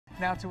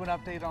Now to an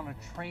update on a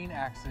train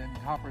accident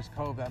in Copperas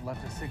Cove that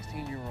left a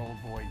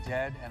 16-year-old boy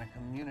dead and a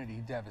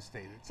community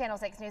devastated. Channel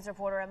 6 News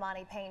reporter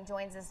Amani Payne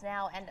joins us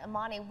now. And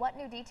Amani, what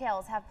new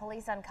details have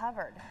police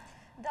uncovered?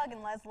 Doug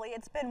and Leslie,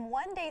 it's been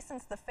 1 day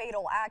since the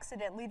fatal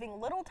accident, leaving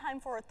little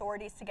time for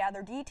authorities to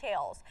gather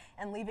details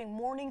and leaving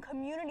mourning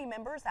community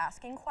members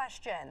asking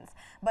questions.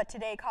 But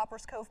today,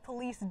 Copperas Cove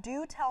police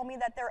do tell me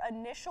that their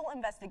initial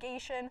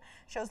investigation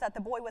shows that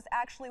the boy was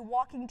actually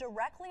walking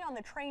directly on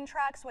the train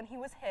tracks when he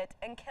was hit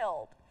and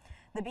killed.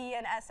 The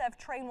BNSF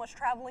train was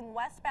traveling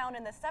westbound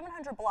in the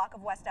 700 block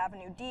of West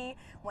Avenue D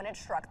when it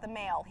struck the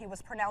male. He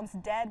was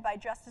pronounced dead by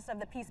Justice of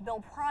the Peace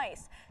Bill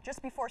Price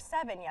just before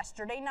 7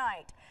 yesterday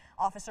night.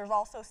 Officers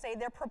also say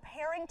they're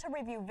preparing to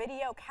review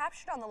video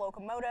captured on the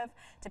locomotive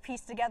to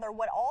piece together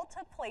what all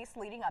took place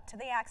leading up to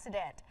the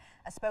accident.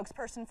 A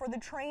spokesperson for the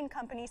train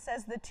company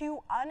says the two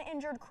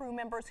uninjured crew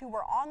members who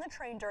were on the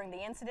train during the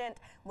incident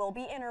will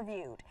be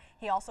interviewed.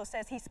 He also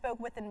says he spoke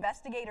with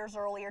investigators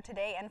earlier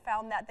today and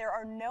found that there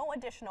are no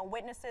additional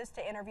witnesses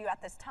to interview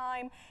at this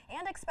time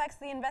and expects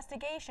the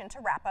investigation to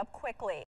wrap up quickly.